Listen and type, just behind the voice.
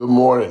Good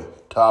morning,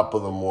 top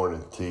of the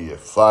morning to you,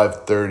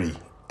 5:30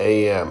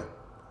 a.m.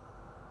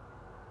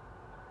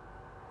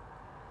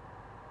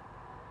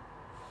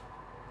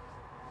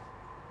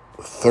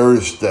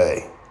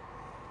 Thursday,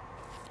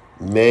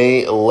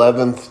 May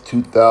 11th,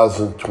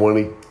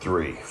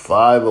 2023,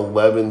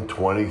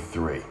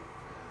 5/11/23.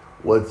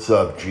 What's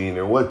up,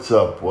 Gina? What's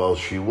up,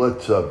 Welshie?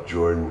 What's up,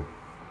 Jordan?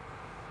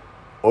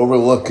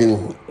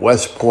 Overlooking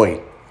West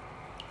Point,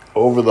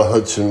 over the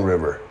Hudson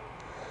River.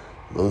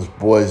 Those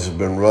boys have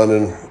been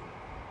running,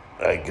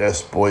 I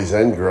guess boys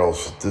and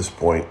girls at this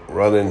point,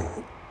 running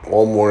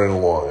all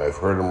morning long. I've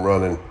heard them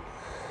running,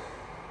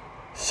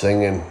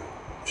 singing,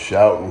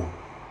 shouting,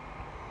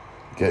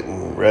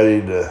 getting ready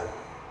to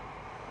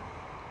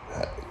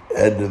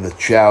head to the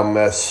chow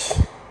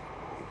mess,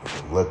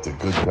 let the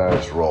good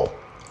times roll.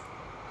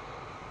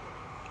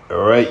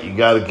 All right, you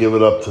got to give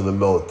it up to the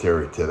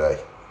military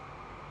today.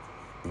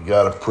 You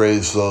got to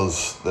praise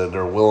those that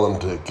are willing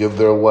to give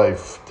their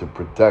life to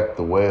protect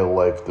the way of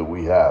life that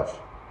we have.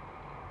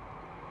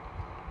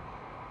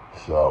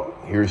 So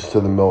here's to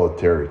the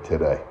military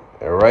today.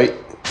 All right,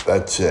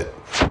 that's it.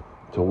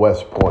 To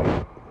West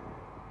Point.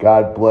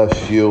 God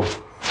bless you.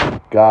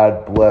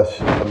 God bless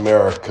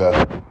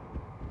America.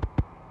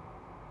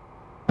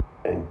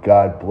 And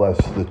God bless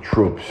the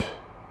troops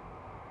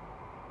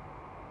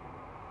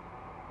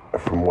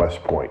from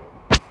West Point.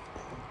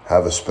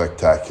 Have a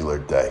spectacular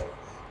day.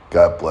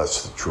 God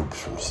bless the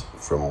troops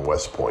from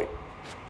West Point.